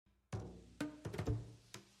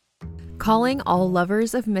calling all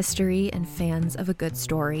lovers of mystery and fans of a good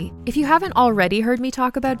story. If you haven't already heard me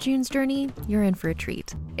talk about June's Journey, you're in for a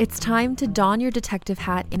treat. It's time to don your detective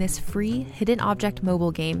hat in this free hidden object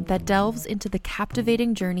mobile game that delves into the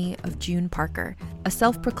captivating journey of June Parker, a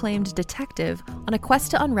self-proclaimed detective on a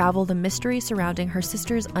quest to unravel the mystery surrounding her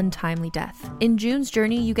sister's untimely death. In June's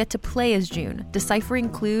Journey, you get to play as June, deciphering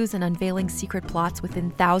clues and unveiling secret plots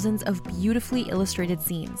within thousands of beautifully illustrated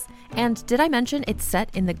scenes. And did I mention it's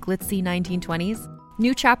set in the glitzy 1920s?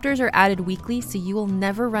 New chapters are added weekly, so you will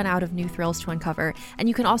never run out of new thrills to uncover, and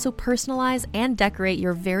you can also personalize and decorate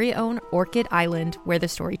your very own Orchid Island where the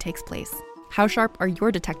story takes place. How sharp are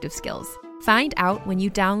your detective skills? Find out when you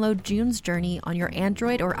download June's Journey on your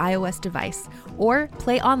Android or iOS device, or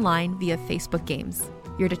play online via Facebook Games.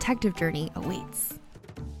 Your detective journey awaits.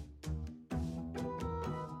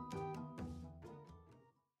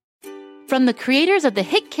 From the creators of the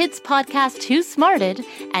hit kids podcast Too Smarted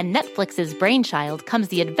and Netflix's Brainchild comes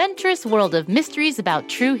the adventurous world of mysteries about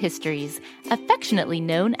true histories, affectionately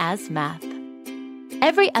known as math.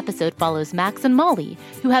 Every episode follows Max and Molly,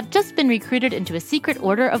 who have just been recruited into a secret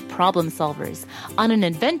order of problem solvers, on an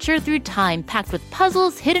adventure through time packed with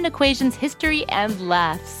puzzles, hidden equations, history, and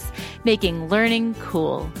laughs, making learning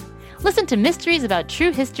cool. Listen to Mysteries About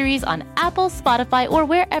True Histories on Apple, Spotify, or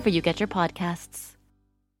wherever you get your podcasts.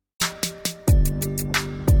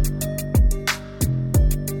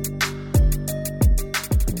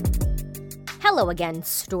 Hello again,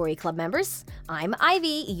 Story Club members. I'm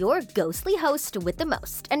Ivy, your ghostly host with the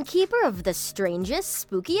most, and keeper of the strangest,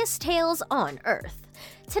 spookiest tales on Earth.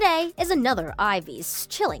 Today is another Ivy's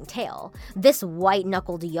chilling tale. This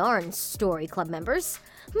white-knuckled yarn, Story Club members,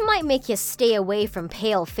 might make you stay away from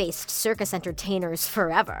pale-faced circus entertainers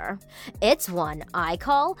forever. It's one I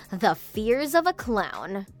call The Fears of a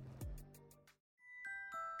Clown.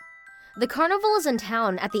 The carnival is in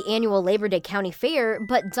town at the annual Labor Day County Fair,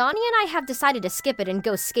 but Donnie and I have decided to skip it and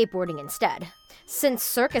go skateboarding instead. Since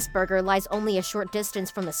Circus Burger lies only a short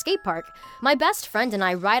distance from the skate park, my best friend and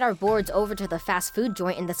I ride our boards over to the fast food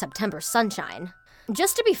joint in the September sunshine.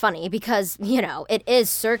 Just to be funny, because, it is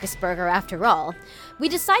Circus Burger after all, we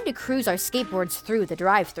decide to cruise our skateboards through the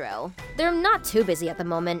drive-thru. They're not too busy at the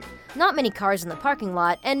moment, not many cars in the parking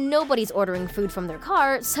lot, and nobody's ordering food from their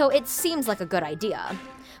car, so it seems like a good idea.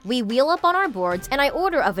 We wheel up on our boards, and I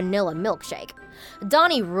order a vanilla milkshake.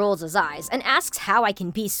 Donnie rolls his eyes and asks how I can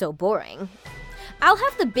be so boring. I'll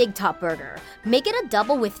have the Big Top Burger, make it a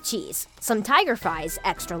double with cheese, some tiger fries,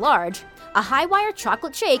 extra large, a high-wire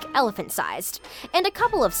chocolate shake, elephant-sized, and a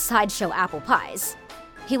couple of sideshow apple pies.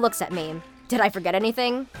 He looks at me. Did I forget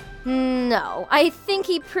anything? No, I think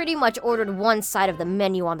he pretty much ordered one side of the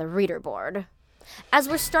menu on the reader board. As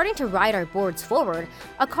we're starting to ride our boards forward,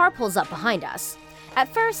 a car pulls up behind us.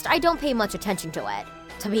 At first, I don't pay much attention to it.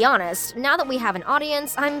 To be honest, now that we have an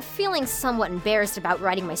audience, I'm feeling somewhat embarrassed about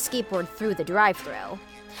riding my skateboard through the drive-thru.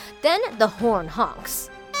 Then the horn honks.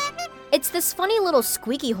 It's this funny little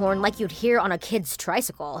squeaky horn like you'd hear on a kid's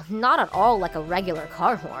tricycle, not at all like a regular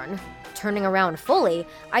car horn. Turning around fully,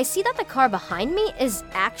 I see that the car behind me is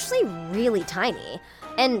actually really tiny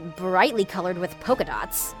and brightly colored with polka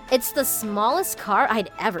dots. It's the smallest car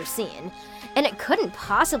I'd ever seen, and it couldn't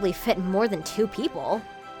possibly fit more than 2 people.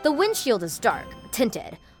 The windshield is dark,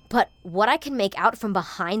 tinted, but what I can make out from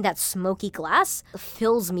behind that smoky glass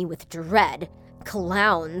fills me with dread.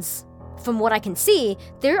 Clowns. From what I can see,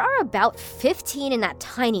 there are about 15 in that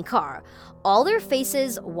tiny car, all their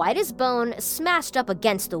faces white as bone, smashed up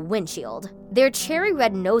against the windshield. Their cherry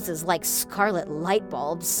red noses like scarlet light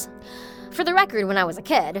bulbs. For the record, when I was a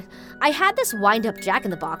kid, I had this wind-up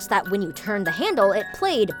jack-in-the-box that when you turned the handle, it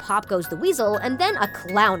played Pop Goes the Weasel, and then a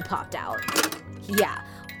clown popped out. Yeah,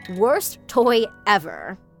 worst toy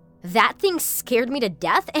ever. That thing scared me to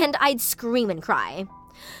death, and I'd scream and cry.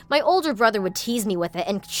 My older brother would tease me with it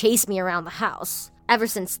and chase me around the house. Ever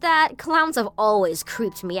since that, clowns have always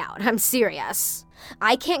creeped me out, I'm serious.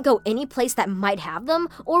 I can't go any place that might have them,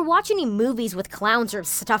 or watch any movies with clowns or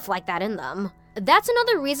stuff like that in them. That's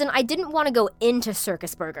another reason I didn't want to go into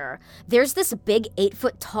Circus Burger. There's this big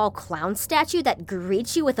 8-foot-tall clown statue that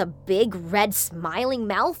greets you with a big red smiling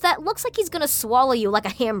mouth that looks like he's gonna swallow you like a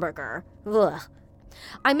hamburger. Ugh.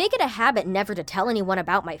 I make it a habit never to tell anyone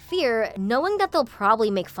about my fear, knowing that they'll probably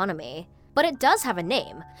make fun of me. But it does have a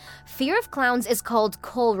name. Fear of clowns is called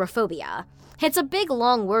coulrophobia. It's a big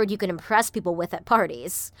long word you can impress people with at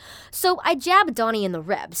parties. So I jab Donnie in the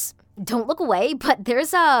ribs. Don't look away, but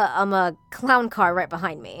there's a clown car right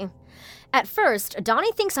behind me. At first,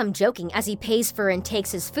 Donnie thinks I'm joking as he pays for and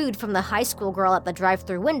takes his food from the high school girl at the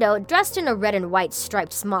drive-thru window dressed in a red and white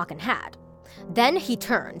striped smock and hat. Then he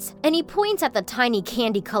turns, and he points at the tiny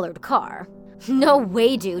candy-colored car. No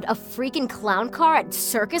way, dude, a freaking clown car at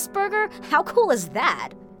Circus Burger? How cool is that?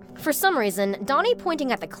 For some reason, Donnie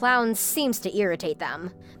pointing at the clowns seems to irritate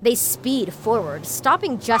them. They speed forward,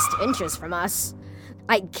 stopping just inches from us.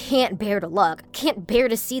 I can't bear to look, can't bear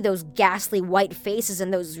to see those ghastly white faces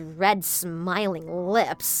and those red smiling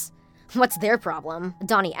lips. What's their problem?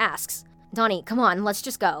 Donnie asks. Donnie, come on, let's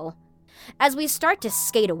just go. As we start to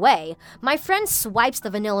skate away, my friend swipes the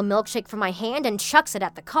vanilla milkshake from my hand and chucks it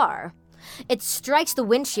at the car. It strikes the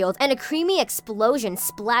windshield and a creamy explosion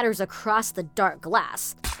splatters across the dark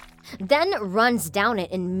glass, then runs down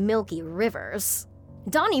it in milky rivers.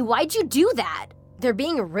 Donnie, why'd you do that? They're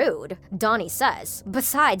being rude, Donnie says.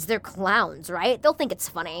 Besides, they're clowns, right? They'll think it's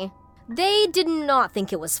funny. They did not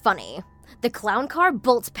think it was funny. The clown car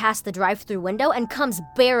bolts past the drive-thru window and comes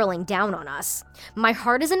barreling down on us. My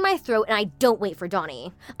heart is in my throat and I don't wait for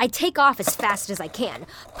Donnie. I take off as fast as I can,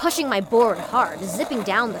 pushing my board hard, zipping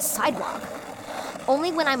down the sidewalk.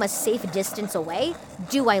 Only when I'm a safe distance away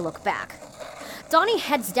do I look back. Donnie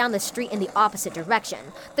heads down the street in the opposite direction,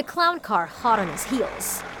 the clown car hot on his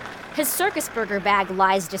heels. His circus burger bag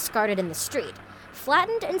lies discarded in the street,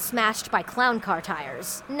 flattened and smashed by clown car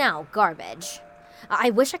tires, now garbage. I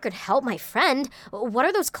wish I could help my friend. What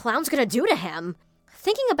are those clowns gonna do to him?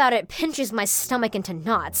 Thinking about it pinches my stomach into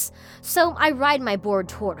knots, so I ride my board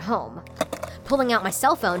toward home. Pulling out my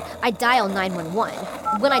cell phone, I dial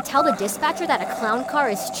 911. When I tell the dispatcher that a clown car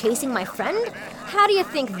is chasing my friend, how do you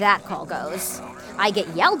think that call goes? I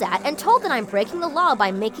get yelled at and told that I'm breaking the law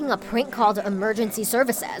by making a prank call to emergency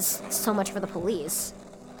services. So much for the police.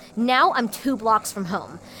 Now I'm 2 blocks from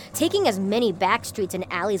home, taking as many back streets and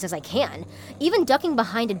alleys as I can, even ducking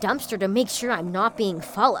behind a dumpster to make sure I'm not being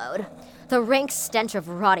followed. The rank stench of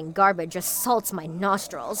rotting garbage assaults my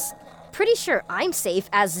nostrils. Pretty sure I'm safe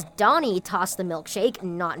as Donnie tossed the milkshake,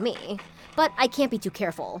 not me. But I can't be too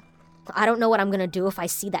careful. I don't know what I'm gonna do if I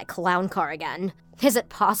see that clown car again. Is it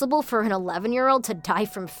possible for an 11-year-old to die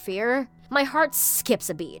from fear? My heart skips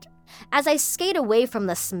a beat. As I skate away from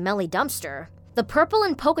the smelly dumpster, the purple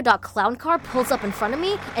and polka dot clown car pulls up in front of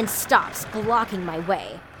me and stops, blocking my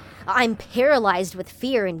way. I'm paralyzed with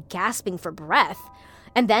fear and gasping for breath.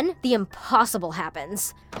 And then the impossible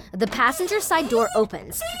happens. The passenger side door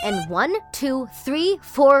opens, and 1, 2, 3,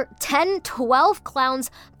 4, 10, 12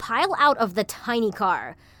 clowns pile out of the tiny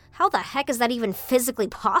car. How the heck is that even physically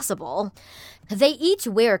possible? They each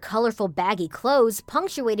wear colorful baggy clothes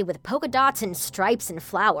punctuated with polka dots and stripes and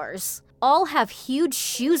flowers. All have huge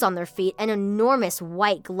shoes on their feet and enormous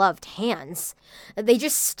white gloved hands. They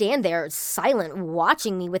just stand there silent,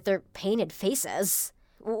 watching me with their painted faces.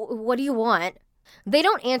 What do you want? They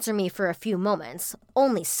don't answer me for a few moments,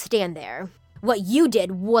 only stand there. What you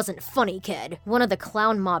did wasn't funny, kid, one of the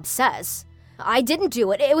clown mob says. I didn't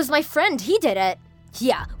do it, it was my friend, he did it.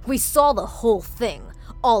 Yeah, we saw the whole thing,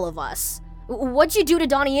 all of us. What'd you do to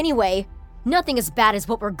Donnie anyway? Nothing as bad as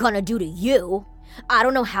what we're gonna do to you. I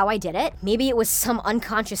don't know how I did it. Maybe it was some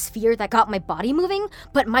unconscious fear that got my body moving,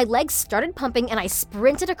 but my legs started pumping and I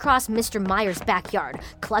sprinted across Mr. Meyer's backyard,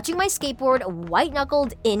 clutching my skateboard,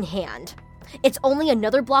 white-knuckled in hand. It's only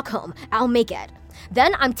another block home. I'll make it.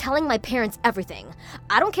 Then I'm telling my parents everything.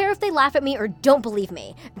 I don't care if they laugh at me or don't believe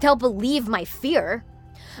me. They'll believe my fear.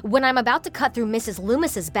 When I'm about to cut through Mrs.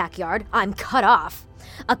 Loomis's backyard, I'm cut off.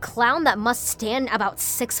 A clown that must stand about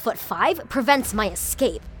 6'5" prevents my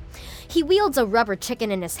escape. He wields a rubber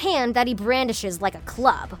chicken in his hand that he brandishes like a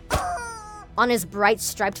club. On his bright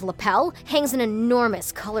striped lapel hangs an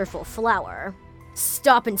enormous colorful flower.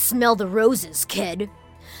 Stop and smell the roses, kid.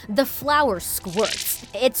 The flower squirts.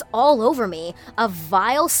 It's all over me, a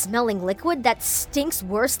vile-smelling liquid that stinks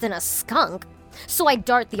worse than a skunk. So I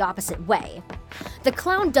dart the opposite way. The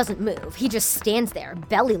clown doesn't move, he just stands there,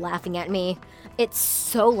 belly laughing at me. It's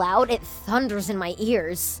so loud, it thunders in my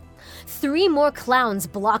ears. 3 more clowns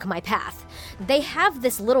block my path. They have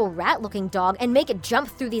this little rat-looking dog and make it jump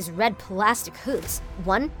through these red plastic hoops.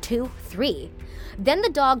 1, 2, 3. Then the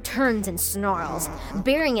dog turns and snarls,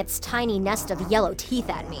 baring its tiny nest of yellow teeth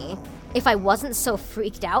at me. If I wasn't so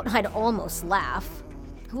freaked out, I'd almost laugh.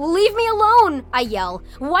 Leave me alone, I yell.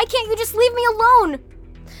 Why can't you just leave me alone?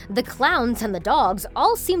 The clowns and the dogs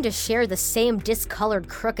all seem to share the same discolored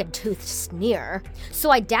crooked-toothed sneer. So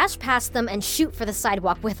I dash past them and shoot for the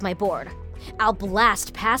sidewalk with my board. I'll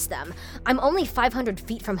blast past them. I'm only 500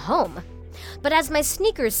 feet from home. But as my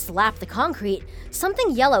sneakers slap the concrete,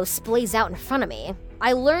 something yellow splays out in front of me.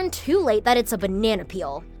 I learn too late that it's a banana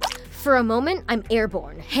peel. For a moment, I'm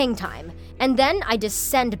airborne, hang time, and then I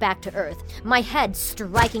descend back to earth, my head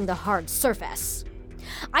striking the hard surface.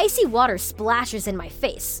 Icy water splashes in my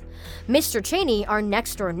face. Mr. Cheney, our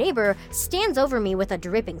next-door neighbor, stands over me with a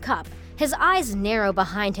dripping cup. His eyes narrow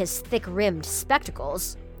behind his thick-rimmed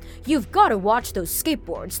spectacles. "You've got to watch those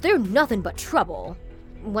skateboards. They're nothing but trouble."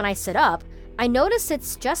 When I sit up, I notice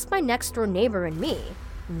it's just my next-door neighbor and me.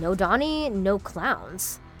 No Donnie, no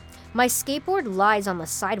clowns. My skateboard lies on the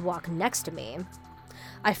sidewalk next to me.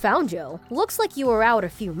 "I found you. Looks like you were out a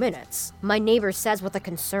few minutes," my neighbor says with a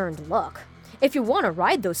concerned look. "If you want to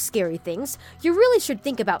ride those scary things, you really should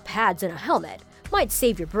think about pads and a helmet. Might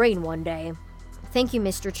save your brain one day." "Thank you,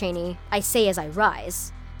 Mr. Cheney," I say as I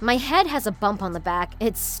rise. My head has a bump on the back.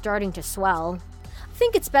 It's starting to swell. "I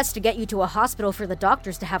think it's best to get you to a hospital for the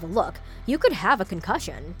doctors to have a look. You could have a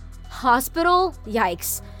concussion." Hospital?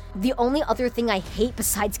 Yikes. The only other thing I hate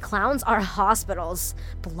besides clowns are hospitals.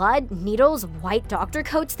 Blood, needles, white doctor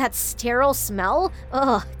coats, that sterile smell?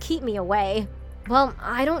 Ugh, keep me away. "Well,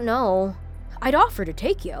 I don't know. I'd offer to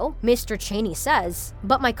take you," Mr. Cheney says,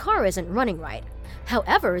 "but my car isn't running right.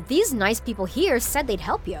 However, these nice people here said they'd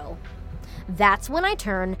help you." That's when I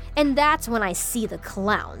turn, and that's when I see the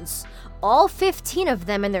clowns. All 15 of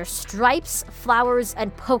them in their stripes, flowers,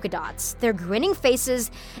 and polka dots, their grinning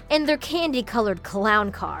faces, and their candy-colored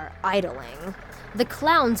clown car idling. The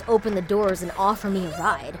clowns open the doors and offer me a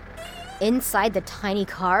ride. Inside the tiny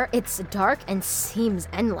car, it's dark and seems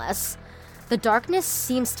endless. The darkness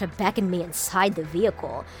seems to beckon me inside the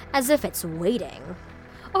vehicle, as if it's waiting.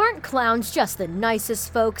 "Aren't clowns just the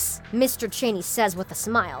nicest folks?" Mr. Cheney says with a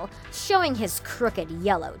smile, showing his crooked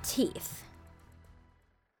yellow teeth.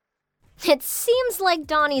 It seems like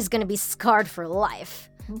Donnie's gonna be scarred for life.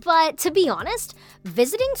 But to be honest,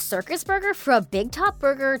 visiting Circus Burger for a Big Top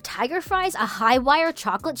Burger, tiger fries, a high-wire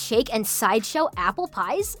chocolate shake, and sideshow apple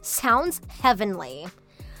pies sounds heavenly.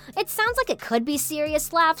 It sounds like it could be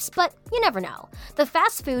serious laughs, but you never know. The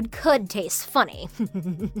fast food could taste funny.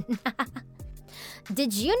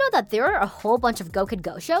 Did you know that there are a whole bunch of Go Kid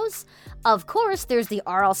Go shows? Of course, there's the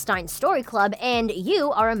R.L. Stine Story Club, and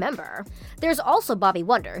you are a member. There's also Bobby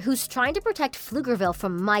Wonder, who's trying to protect Pflugerville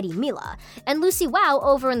from Mighty Mila, and Lucy Wow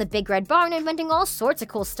over in the Big Red Barn inventing all sorts of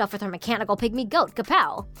cool stuff with her mechanical pygmy goat,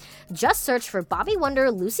 Kapow. Just search for Bobby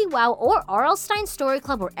Wonder, Lucy Wow, or R.L. Stine Story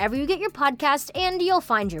Club wherever you get your podcast, and you'll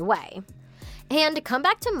find your way. And come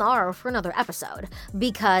back tomorrow for another episode,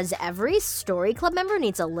 because every Story Club member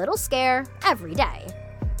needs a little scare every day.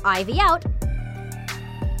 Ivy out.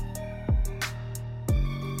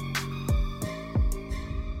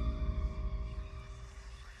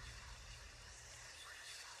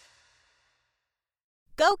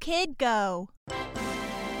 Go Kid Go!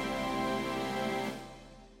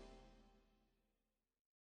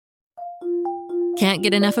 Can't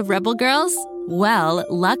get enough of Rebel Girls? Well,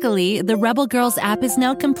 luckily, the Rebel Girls app is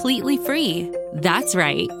now completely free. That's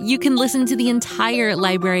right, you can listen to the entire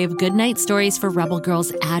library of goodnight stories for Rebel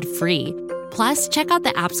Girls ad-free. Plus, check out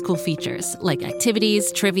the app's cool features like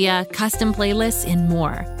activities, trivia, custom playlists, and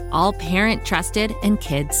more. All parent-trusted and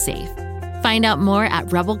kids-safe. Find out more at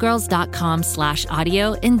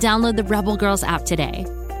rebelgirls.com/audio and download the Rebel Girls app today.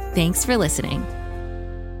 Thanks for listening.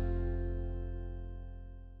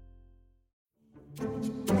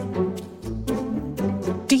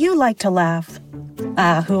 Do you like to laugh?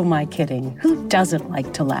 Who am I kidding? Who doesn't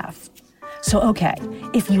like to laugh? So, okay,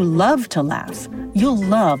 if you love to laugh, you'll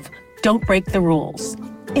love Don't Break the Rules.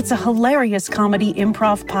 It's a hilarious comedy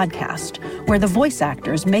improv podcast where the voice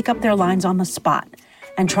actors make up their lines on the spot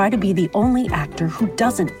and try to be the only actor who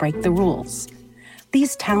doesn't break the rules.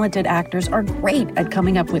 These talented actors are great at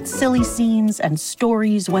coming up with silly scenes and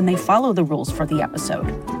stories when they follow the rules for the episode.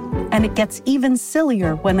 And it gets even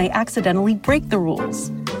sillier when they accidentally break the rules.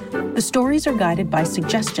 The stories are guided by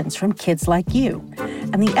suggestions from kids like you,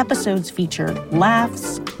 and the episodes feature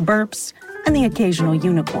laughs, burps, and the occasional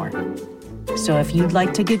unicorn. So if you'd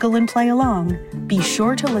like to giggle and play along, be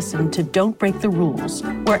sure to listen to Don't Break the Rules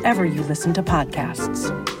wherever you listen to podcasts.